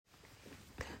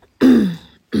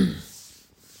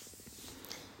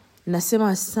Nasema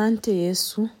asante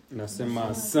Yesu. Nasema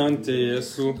asante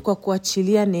Yesu kwa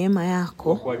kuachilia neema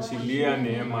yako. Kwa kuachilia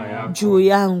neema yako juu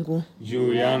yangu.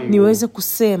 Niweze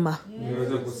kusema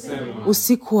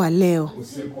usiku wa leo.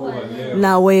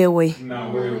 Na wewe.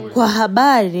 Kwa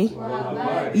habari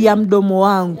ya mdomo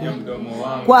wangu.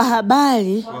 Kwa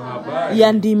habari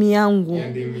ya ndimi yangu.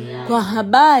 Kwa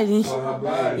habari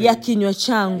ya kinywa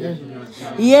changu.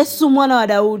 Yesu mwana wa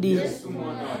Daudi.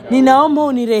 Ninaomba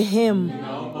unirehemu.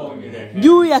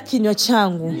 Juu ya kinywa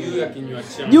changu.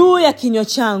 Juu ya kinywa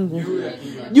changu.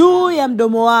 Juu ya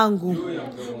mdomo wangu.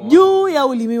 Juu ya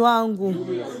ulimi wangu.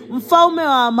 Mfalme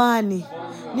wa amani,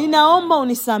 ninaomba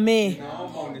unisamehe.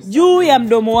 Juu ya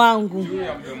mdomo wangu.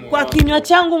 Kwa kinywa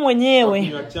changu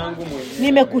mwenyewe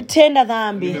nimekutenda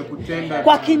dhambi.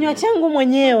 Kwa kinywa changu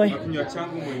mwenyewe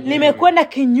nimekwenda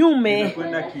kinyume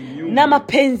na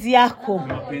mapenzi yako.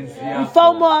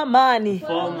 Mfalme wa amani,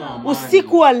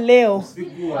 usiku wa leo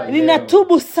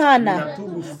ninatubu sana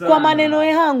kwa maneno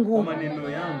yangu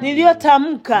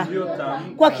niliyotamka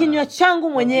kwa kinywa changu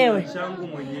mwenyewe,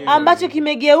 ambacho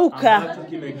kimegeuka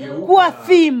kuwa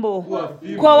fimbo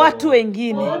kwa watu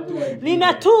wengine.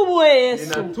 Ninatubu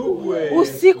Yesu.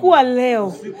 Usiku wa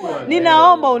leo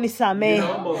ninaomba unisamehe.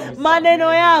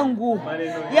 Maneno yangu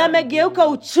yamegeuka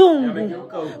uchungu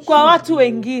kwa watu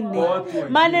wengine.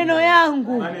 Maneno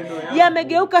yangu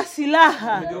yamegeuka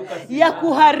silaha ya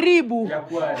kuharibu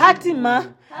hatima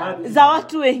za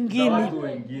watu wengine.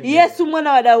 Yesu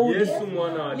mwana wa Daudi,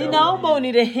 ninaomba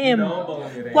unirehemu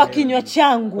kwa kinywa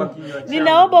changu.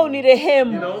 Ninaomba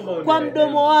unirehemu kwa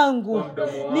mdomo wangu.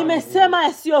 Nimesema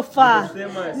yasiyofaa.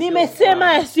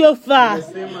 Nimesema yasiyofaa.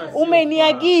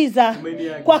 Umeniagiza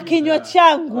kwa kinywa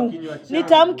changu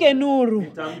nitamke nuru,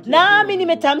 nami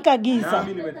nimetamka giza.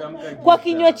 Kwa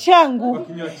kinywa changu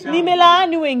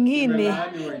nimelaani wengine.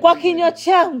 Kwa kinywa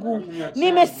changu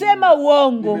nimesema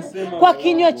uongo. Kwa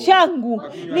kinywa changu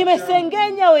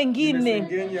nimesengenya wengine.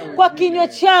 Kwa kinywa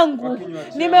changu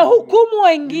nimehukumu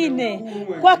wengine.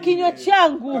 Kwa kinywa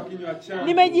changu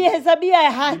nimejihesabia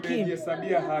ya haki.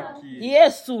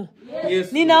 Yesu,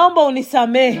 ninaomba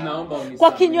unisamehe.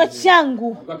 Kwa kinywa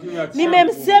changu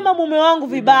nimemsema mume wangu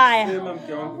vibaya.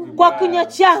 Kwa kinywa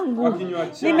changu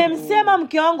nimemsema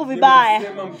mke wangu vibaya.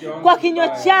 Kwa kinywa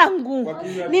changu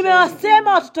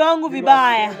nimewasema watoto wangu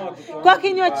vibaya. Kwa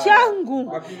kinywa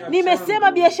changu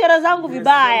nimesema biashara zangu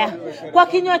vibaya. Kwa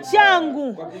kinywa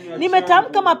changu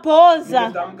nimetamka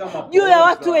mapooza juu ya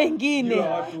watu wengine.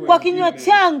 Kwa kinywa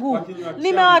changu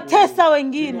nimewatesa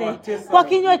wengine. Kwa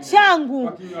kinywa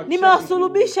changu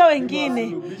nimewasulubisha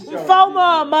wengine. Mfalme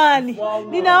wa amani,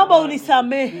 ninaomba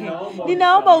unisamehe.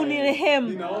 Ninaomba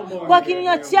unirehemu. Kwa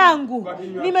kinywa changu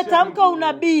nimetamka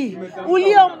unabii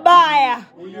ulio mbaya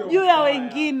juu ya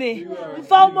wengine.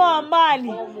 Mfalme wa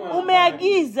amani,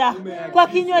 umeagiza kwa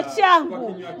kinywa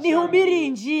changu nihubiri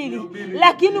injili,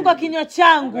 lakini kwa kinywa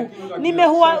changu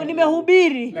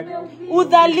nimehubiri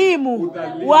udhalimu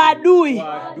wa adui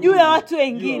juu ya watu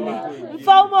wengine.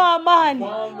 Mfalme wa amani,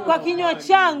 kwa kinywa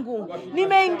changu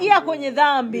nimeingia kwenye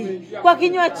dhambi. Kwa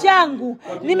kinywa changu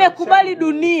nimekubali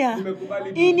dunia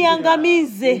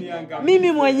iniangamize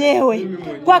mimi mwenyewe.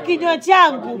 Kwa kinywa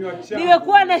changu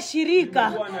nimekuwa na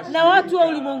shirika na watu wa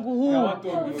ulimwengu huu.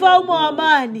 Mfalme wa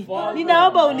amani,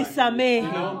 ninaomba unisamehe.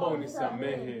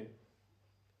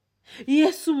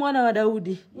 Yesu mwana wa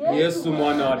Daudi. Yesu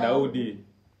mwana wa Daudi,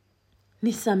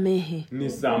 nisamehe.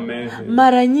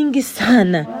 Mara nyingi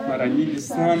sana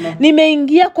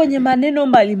nimeingia kwenye maneno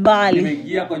mbalimbali.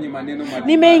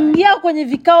 Nimeingia kwenye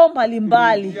vikao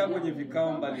mbalimbali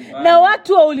na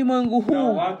watu wa ulimwengu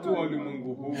huu,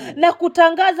 na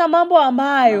kutangaza mambo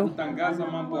ambayo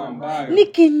ni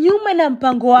kinyume na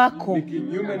mpango wako.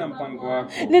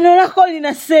 Neno lako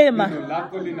linasema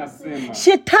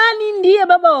shetani ndiye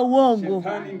baba wa uongo,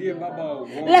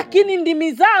 lakini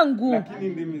ndimi zangu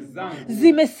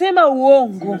zimesema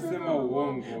uongo.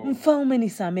 Mfalme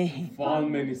nisamehe.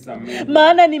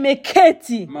 Maana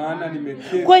nimeketi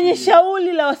kwenye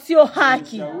shauri la wasio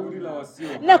haki,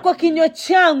 na kwa kinywa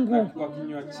changu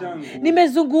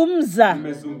nimezungumza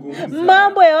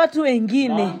mambo ya watu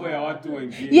wengine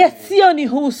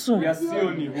yasiyonihusu.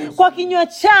 Kwa kinywa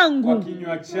changu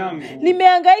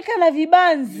nimehangaika na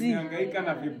vibanzi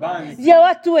vya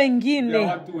watu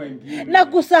wengine, na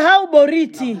kusahau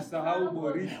boriti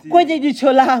kwenye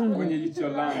jicho langu.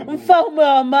 Mfalme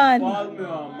wa amani,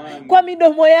 kwa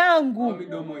midomo yangu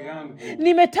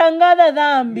nimetangaza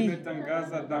dhambi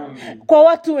kwa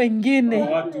watu wengine.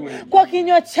 Kwa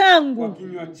kinywa changu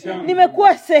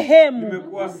nimekuwa sehemu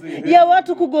ya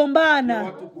watu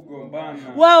kugombana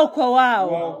wao kwa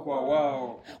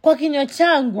wao. Kwa kinywa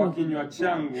changu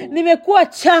nimekuwa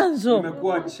chanzo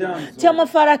cha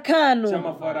mafarakano.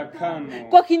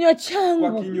 Kwa kinywa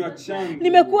changu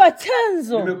nimekuwa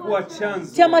chanzo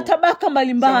cha matabaka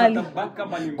mbalimbali.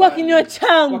 Kwa kinywa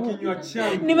changu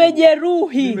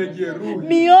nimejeruhi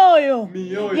mioyo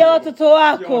ya watoto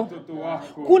wako.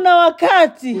 Kuna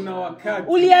wakati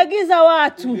uliagiza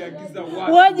watu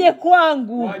waje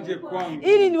kwangu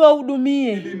ili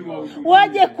niwahudumie.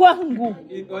 Waje kwangu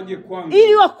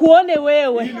ili wakuone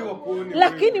wewe.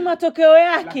 Lakini matokeo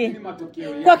yake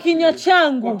kwa kinywa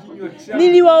changu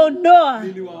niliwaondoa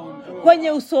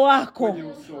kwenye uso wako.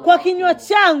 Kwa kinywa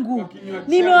changu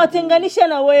nimewatenganisha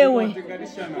na wewe.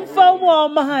 Mfalme wa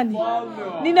amani,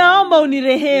 ninaomba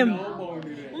unirehemu.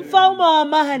 Mfalme wa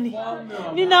amani,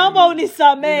 ninaomba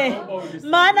unisamehe,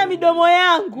 maana midomo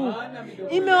yangu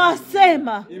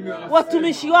imewasema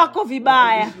watumishi wako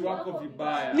vibaya.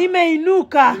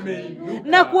 Nimeinuka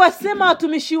na kuwasema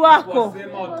watumishi wako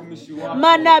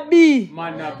manabii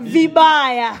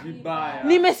vibaya.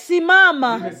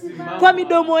 Nimesimama kwa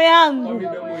midomo yangu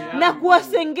na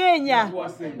kuwasengenya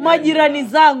majirani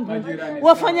zangu,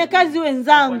 wafanyakazi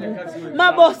wenzangu,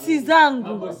 mabosi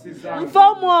zangu.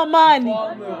 Mfalme wa amani,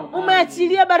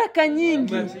 umeachilia baraka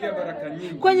nyingi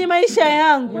kwenye maisha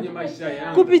yangu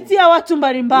kupitia watu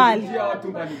mbalimbali.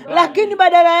 Lakini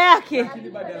badala yake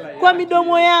kwa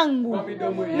midomo yangu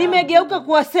nimegeuka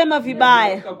kuwasema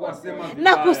vibaya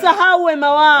na kusahau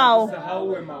wema wao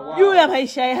juu ya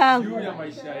maisha yangu.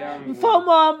 Mfalme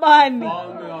wa amani,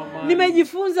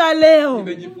 nimejifunza leo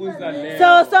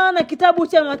sawa sawa na kitabu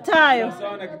cha Mathayo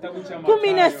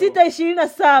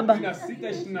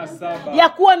 16:27 ya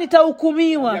kuwa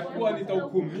nitahukumiwa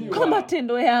kwa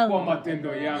matendo yangu.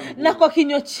 Na kwa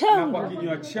kinywa changu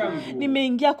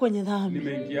nimeingia kwenye dhambi.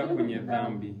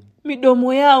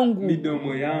 Midomo yangu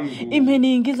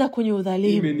imeniingiza kwenye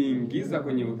udhalimu.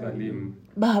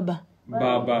 Baba,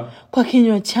 kwa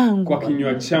kinywa changu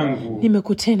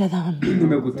nimekutenda dhambi.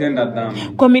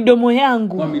 Kwa midomo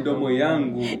yangu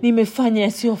nimefanya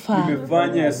yasiyofaa.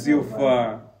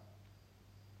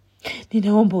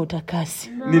 Ninaomba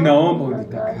utakasi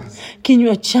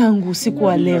kinywa changu usiku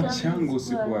wa leo.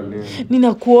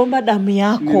 Ninakuomba damu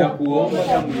yako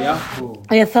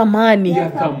ya thamani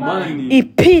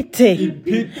ipite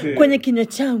kwenye kinywa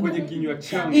changu.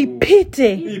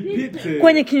 Ipite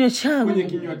kwenye kinywa changu.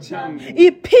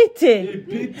 Ipite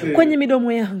kwenye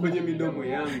midomo yangu.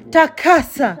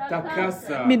 Takasa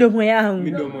midomo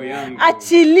yangu.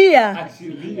 Achilia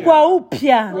kwa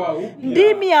upya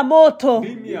ndimi ya moto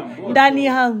ndani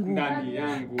yangu.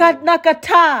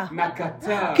 Nakataa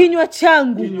kinywa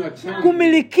changu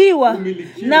kumilikiwa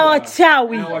na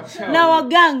wachawi na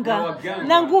waganga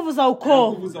na nguvu za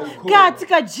ukoo.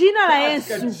 Katika jina la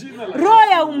Yesu,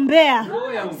 roho ya umbea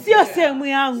sio sehemu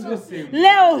yangu.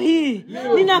 Leo hii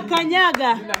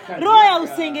ninakanyaga roho ya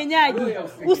usengenyaji.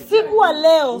 Usiku wa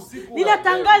leo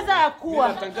ninatangaza ya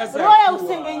kuwa roho ya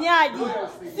usengenyaji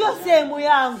sio sehemu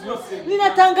yangu.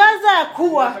 Ninatangaza ya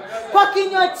kuwa kwa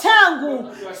kinywa changu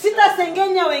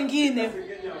sitasengenya wengine.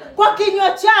 Kwa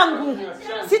kinywa changu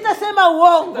sitasema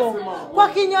uongo. Kwa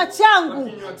kinywa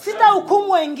changu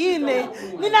sitahukumu wengine.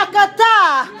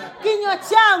 Ninakataa kinywa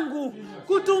changu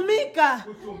kutumika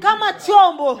kama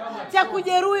chombo cha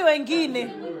kujeruhi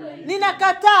wengine.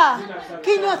 Ninakataa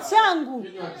kinywa changu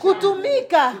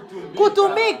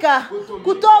kutumika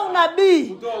kutoa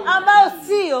unabii ambao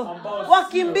sio wa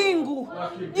kimbingu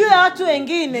juu ya watu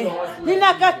wengine.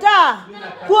 Ninakataa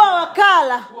kuwa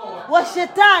wakala wa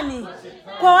shetani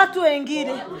kwa watu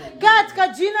wengine. Katika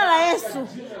jina la Yesu,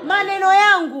 maneno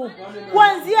yangu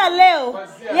kuanzia leo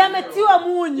yametiwa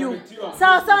munyu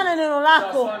sawa sawa na neno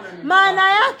lako.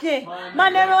 Maana yake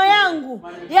maneno yangu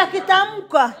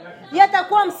yakitamka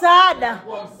yatakuwa msaada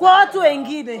kwa watu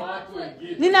wengine.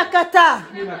 Ninakataa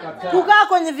kukaa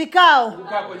kwenye vikao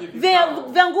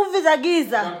vya nguvu za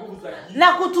giza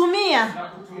na kutumia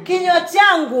kinywa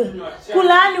changu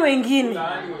kulaani wengine.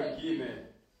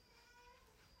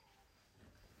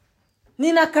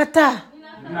 Ninakataa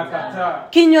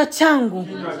kinywa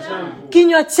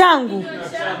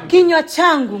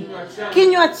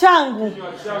changu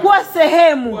kuwa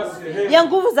sehemu ya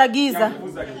nguvu za giza.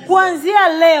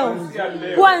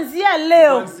 Kuanzia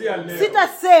leo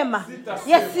sitasema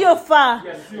yasiyofaa.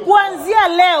 Kuanzia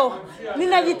leo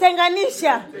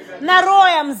ninajitenganisha na roho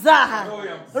ya mzaha,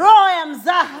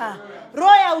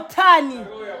 roho ya utani,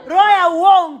 roho ya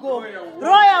uongo,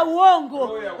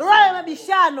 roho ya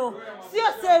mabishano sio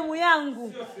sehemu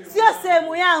yangu, sio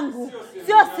sehemu yangu,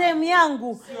 sio sehemu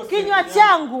yangu. Kinywa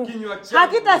changu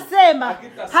hakitasema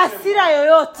hasira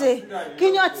yoyote.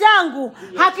 Kinywa changu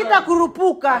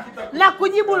hakitakurupuka na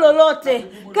kujibu lolote.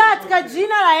 Katika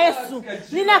jina la Yesu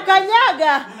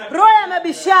ninakanyaga roho ya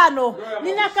mabishano,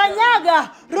 ninakanyaga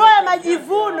roho ya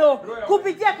majivuno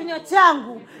kupitia kinywa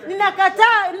changu.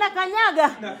 Ninakanyaga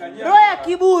roho ya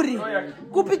kiburi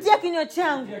kupitia kinywa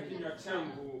changu.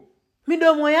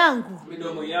 Midomo yangu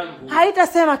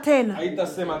haitasema tena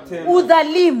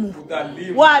udhalimu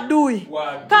wa adui.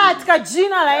 Katika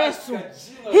jina la Yesu,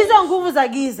 hizo nguvu za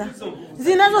giza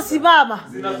zinazosimama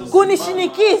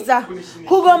kunishinikiza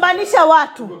kugombanisha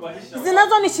watu,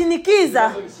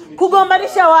 zinazonishinikiza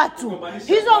kugombanisha watu,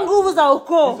 hizo nguvu za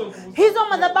ukoo, hizo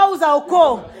madhabahu za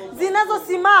ukoo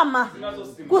zinazosimama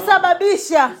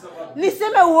kusababisha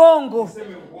niseme uongo,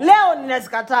 leo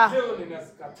ninazikataa.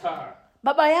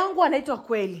 Baba yangu anaitwa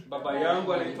kweli.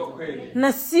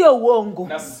 Na sio uongo.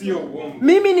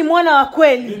 Mimi ni mwana wa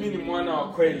kweli.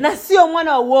 Na sio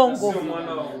mwana wa uongo.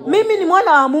 Mimi ni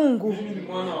mwana wa Mungu.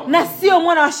 Na sio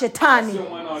mwana wa shetani.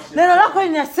 Neno lako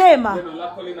linasema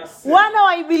wana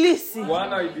wa ibilisi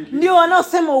ndio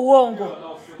wanaosema uongo.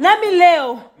 Nami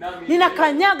leo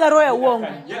ninakanyaga roho ya uongo.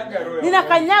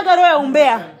 Ninakanyaga roho ya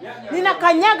umbea.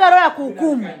 Ninakanyaga roho ya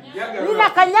kuhukumu.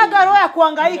 Ninakanyaga roho ya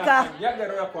kuhangaika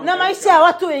na maisha ya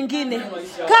watu wengine.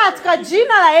 Katika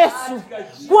jina la Yesu,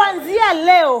 kuanzia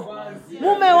leo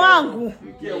mume wangu,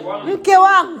 mke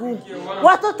wangu,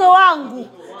 watoto wangu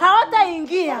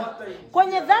hawataingia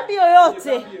kwenye dhambi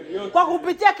yoyote kwa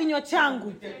kupitia kinywa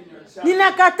changu.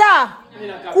 Ninakataa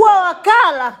kuwa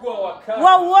wakala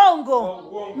wa uongo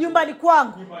nyumbani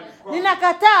kwangu.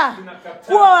 Ninakataa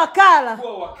kuwa wakala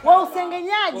wa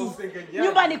usengenyaji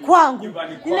nyumbani kwangu.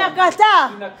 Ninakataa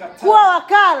kuwa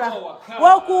wakala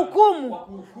wa kuhukumu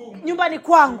nyumbani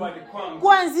kwangu.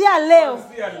 Kuanzia leo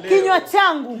kinywa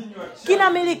changu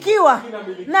kinamilikiwa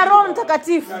na Roho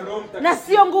Mtakatifu, na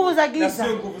sio nguvu za giza,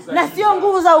 na sio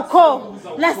nguvu za ukoo,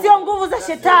 na sio nguvu za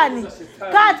shetani.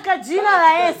 Katika jina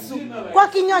la Yesu, kwa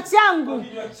kinywa changu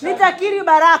nitakiri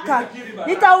baraka,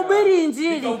 nitahubiri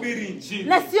injili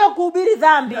na sio kuhubiri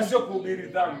dhambi.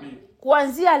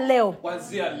 Kuanzia leo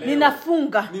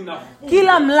ninafunga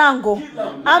kila mlango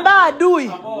ambao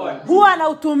adui huwa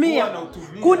anautumia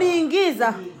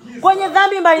kuniingiza kwenye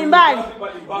dhambi mbalimbali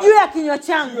juu ya kinywa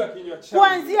changu.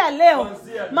 Kuanzia leo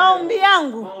maombi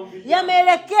yangu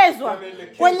yameelekezwa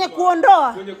kwenye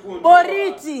kuondoa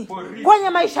boriti kwenye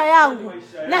maisha yangu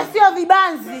na sio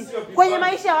vibanzi kwenye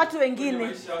maisha ya watu wengine.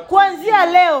 Kuanzia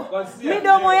leo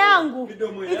midomo yangu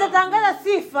itatangaza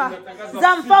sifa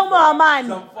za mfalme wa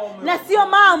amani na sio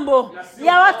mambo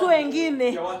ya watu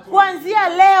wengine. Kuanzia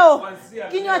leo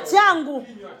kinywa changu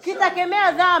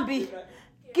kitakemea dhambi,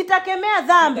 kitakemea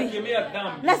dhambi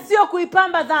na sio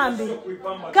kuipamba dhambi.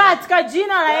 Katika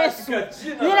jina la Yesu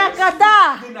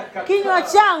ninakataa kinywa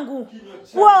changu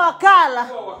kuwa wakala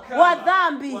wa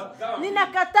dhambi.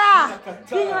 Ninakataa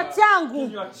kinywa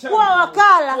changu kuwa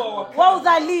wakala wa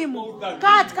udhalimu.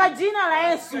 Katika jina la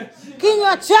Yesu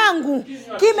kinywa changu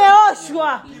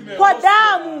kimeoshwa kwa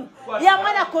damu ya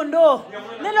mwana kondoo.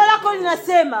 Neno lako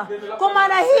linasema kwa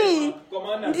maana hii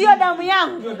ndiyo damu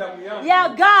yangu ya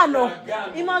agano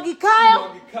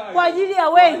imwagikayo kwa ajili ya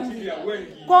wengi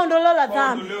kwa ondoleo la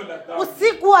dhambi.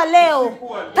 Usiku wa leo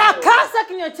takasa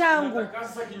kinywa changu,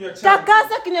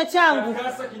 takasa kinywa changu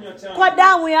kwa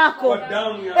damu yako.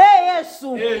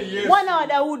 Yesu mwana wa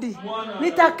Daudi,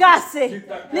 nitakase,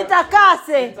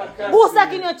 nitakase. Gusa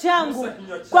kinywa changu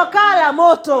kwa kala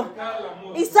moto.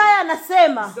 Isaya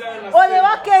anasema ole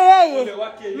wake yeye,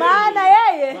 maana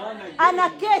yeye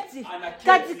anaketi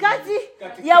katikati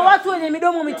ya watu wenye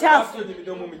midomo michafu.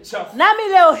 Nami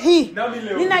leo hii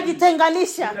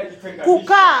ninajitenganisha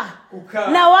kukaa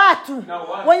na watu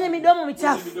wenye midomo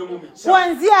michafu.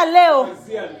 Kuanzia leo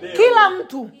kila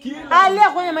mtu aliye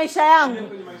kwenye maisha yangu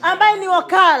ambaye ni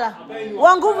wakala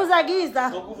wa nguvu za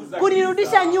giza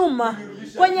kunirudisha nyuma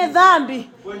kwenye dhambi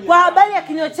kwa habari ya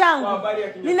kinywa changu,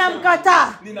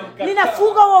 ninamkataa.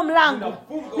 Ninafunga huo mlango.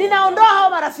 Ninaondoa hao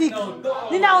marafiki.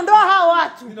 Ninaondoa hao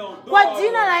watu. Kwa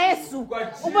jina la Yesu,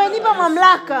 umenipa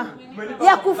mamlaka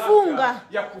ya kufunga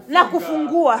na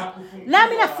kufungua.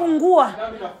 Nami nafungua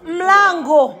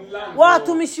mlango wa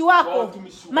watumishi wako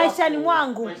maishani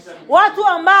mwangu. Watu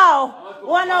ambao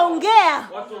wanaongea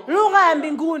lugha ya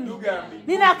mbinguni.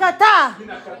 Ninakataa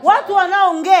watu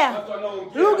wanaongea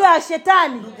lugha ya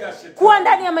shetani kuwa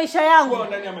ndani ya maisha yangu.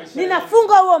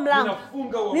 Ninafunga huo mlango.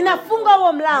 Ninafunga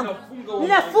huo mlango.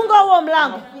 Ninafunga huo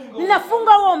mlango.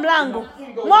 Ninafunga huo mlango.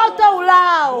 Moto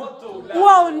ulao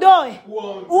uwaondoe,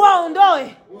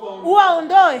 uwaondoe,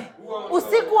 uwaondoe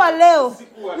usiku wa leo.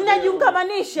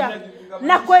 Ninajiungamanisha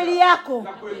na kweli yako,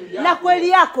 na kweli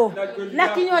yako, na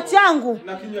kinywa changu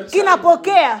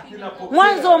kinapokea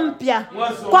mwanzo mpya.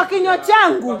 Kwa kinywa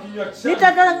changu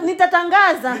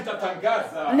nitatangaza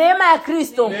neema ya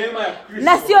Kristo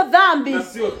na sio dhambi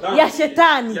ya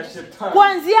shetani.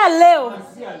 Kuanzia leo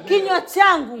kinywa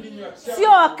changu sio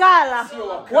wakala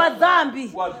wa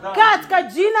dhambi. Katika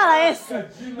jina la Yesu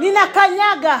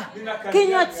ninakanyaga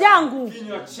kinywa changu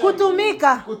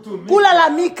kutumika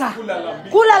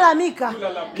kulalamika.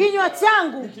 Kinywa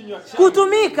changu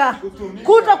kutumika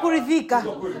kutokuridhika.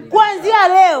 Kuanzia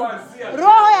leo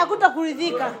roho ya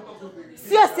kutokuridhika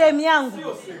sio sehemu yangu.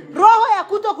 Roho ya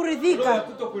kutokuridhika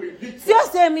sio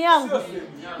sehemu yangu.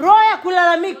 Roho ya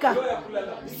kulalamika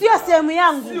sio sehemu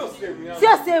yangu. Sio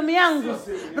sehemu yangu.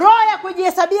 Roho ya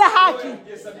kujihesabia haki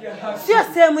sio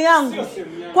sehemu yangu.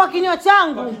 Kwa kinywa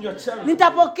changu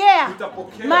nitapokea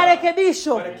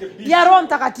marekebisho ya Roho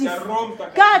Mtakatifu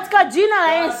katika jina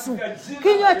la Yesu.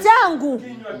 Kinywa changu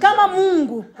kama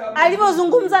Mungu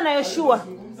alivyozungumza na Yoshua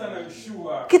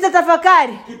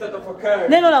kitatafakari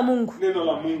neno la Mungu.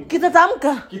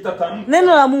 Kitatamka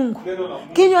neno la Mungu.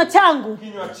 Kinywa changu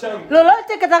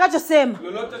lolote kitakachosema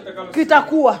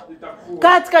kitakuwa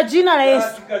katika jina la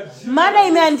Yesu. Maana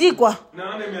imeandikwa,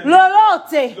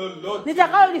 lolote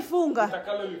nitakalolifunga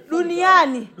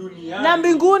duniani na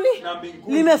mbinguni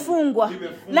limefungwa.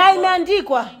 Na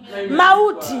imeandikwa,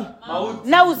 mauti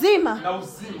na uzima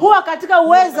huwa katika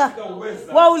uweza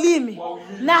wa ulimi,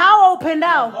 na hao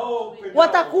upendao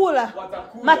watakula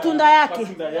matunda yake.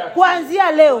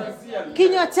 Kuanzia leo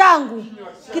kinywa changu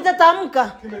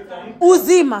kitatamka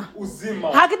uzima,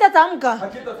 hakitatamka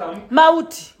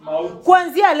mauti.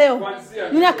 Kuanzia leo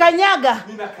ninakanyaga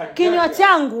kinywa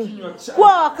changu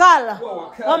kuwa wakala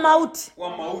wa mauti,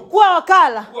 kuwa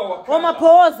wakala wa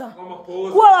mapooza,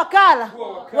 kuwa wakala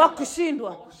wa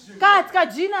kushindwa. Katika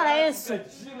jina la Yesu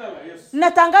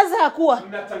natangaza ya kuwa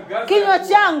kinywa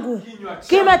changu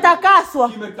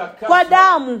kimetakaswa kwa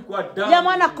damu ya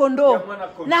mwana kondoo,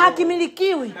 na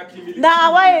hakimilikiwi na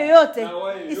awaye yoyote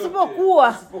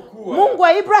isipokuwa Mungu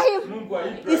wa Ibrahim,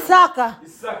 Isaka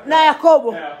na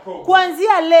Yakobo.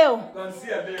 Kuanzia leo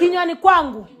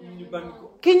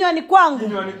kinywani kwangu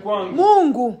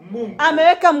Mungu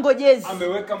ameweka mgojezi.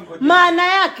 Maana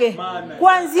yake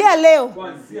kuanzia leo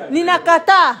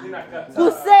ninakataa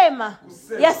kusema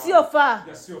yasiyofaa.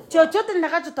 Chochote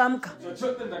nitakachotamka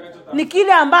ni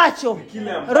kile ambacho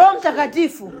Roho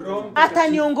Mtakatifu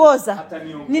ataniongoza.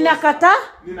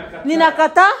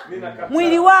 Ninakataa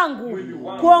mwili wangu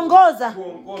kuongoza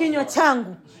kinywa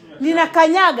changu.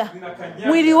 Ninakanyaga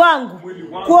mwili wangu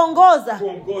kuongoza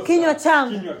kinywa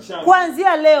changu.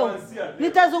 Kuanzia leo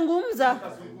nitazungumza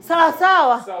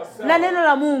sawa na neno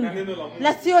la Mungu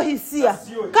na sio hisia.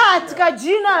 Katika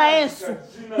jina la Yesu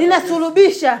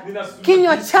ninasulubisha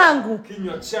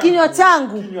kinywa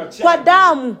changu kwa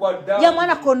damu ya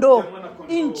mwana kondoo.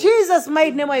 In Jesus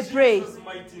mighty name I pray.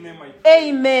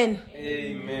 Amen.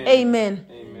 Amen.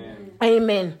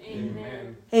 Amen.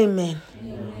 Amen.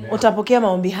 Utapokea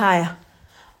maombi haya.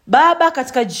 Baba,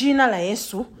 katika jina la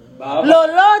Yesu,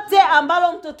 lolote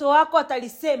ambalo mtoto wako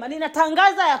atalisema,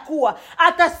 ninatangaza ya kuwa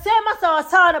atasema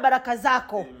sawasawa na baraka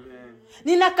zako.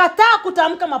 Ninakataa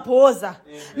kutamka mapooza.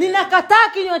 Ninakataa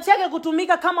kinywa chake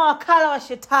kutumika kama wakala wa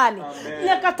shetani.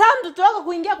 Ninakataa mtoto wako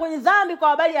kuingia kwenye dhambi kwa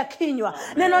habari ya kinywa.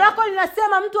 Neno lako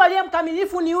linasema mtu aliye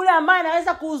mkamilifu ni yule ambaye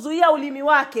anaweza kuzuia ulimi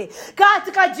wake.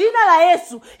 Katika jina la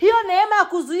Yesu, hiyo neema ya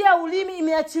kuzuia ulimi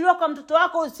imeachiliwa kwa mtoto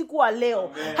wako usiku wa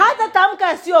leo. Hata tamka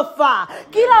yasiyofaa,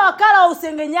 kila wakala wa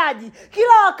usengenyaji,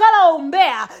 kila wakala wa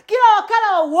umbea, kila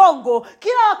wakala wa uongo,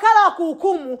 kila wakala wa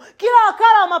kuhukumu, kila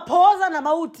wakala wa mapooza na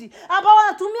mauti ambao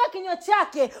wanatumia kinywa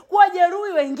chake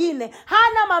kuwajeruhi wengine,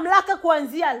 hana mamlaka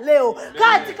kuanzia leo.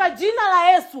 Katika jina la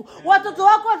Yesu, watoto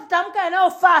wako watatamka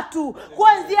yanayofaa tu.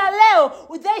 Kuanzia leo,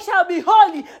 they shall be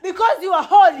holy because you are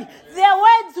holy. Their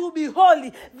words will be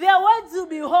holy. Their words will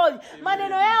be holy.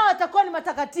 Maneno yao yatakuwa ni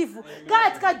matakatifu.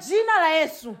 Katika jina la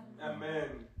Yesu. Amen.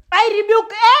 I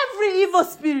rebuke every evil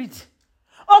spirit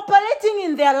operating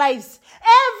in their lives,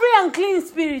 every unclean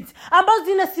spirit ambazo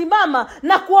zinasimama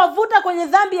na kuwavuta kwenye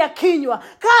dhambi ya kinywa.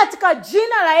 Katika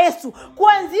jina la Yesu,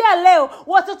 kuanzia leo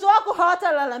watoto wako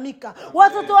hawatalalamika,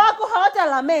 watoto wako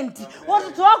hawatalamenti,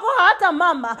 watoto wako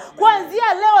hawatamama.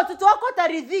 Kuanzia leo watoto wako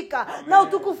wataridhika na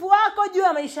utukufu wako juu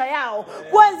ya maisha yao.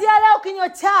 Kuanzia leo kinywa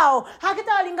chao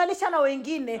hakitawalinganisha na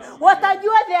wengine.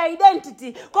 Watajua their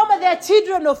identity kama they are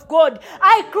children of God.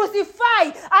 I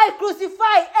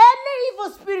crucify any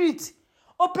evil spirit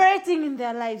operating in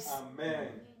their lives. Amen.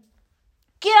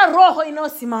 Kila roho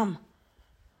inayosimama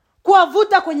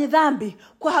kuwavuta kwenye dhambi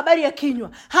kwa habari ya kinywa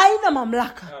haina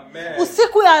mamlaka. Amen.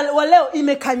 Usiku wa leo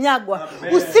imekanyagwa.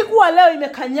 Amen. Usiku wa leo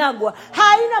imekanyagwa.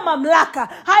 Haina mamlaka,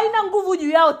 haina nguvu juu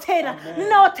yao tena.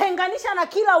 Ninawatenganisha na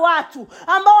kila watu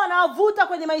ambao wanawavuta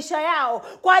kwenye maisha yao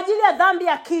kwa ajili ya dhambi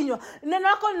ya kinywa. Neno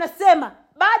lako linasema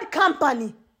bad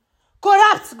company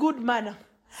corrupts good manner.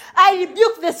 I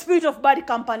rebuke the spirit of bad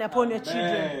company upon your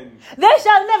children. There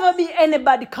shall never be any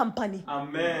bad company.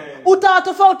 Amen.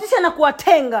 Utawatofautisha na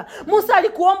kuwatenga. Musa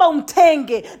alikuomba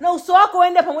umtenge na uso wako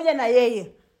uende pamoja na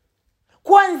yeye.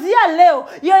 Kuanzia leo,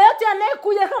 yoyote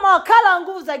anayekuja kama wakala wa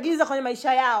nguvu za giza kwenye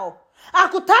maisha yao,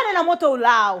 akutane na moto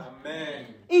ulao. Amen.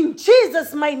 In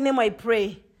Jesus' mighty name I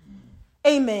pray.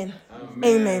 Amen.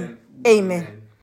 Amen. Amen. Amen.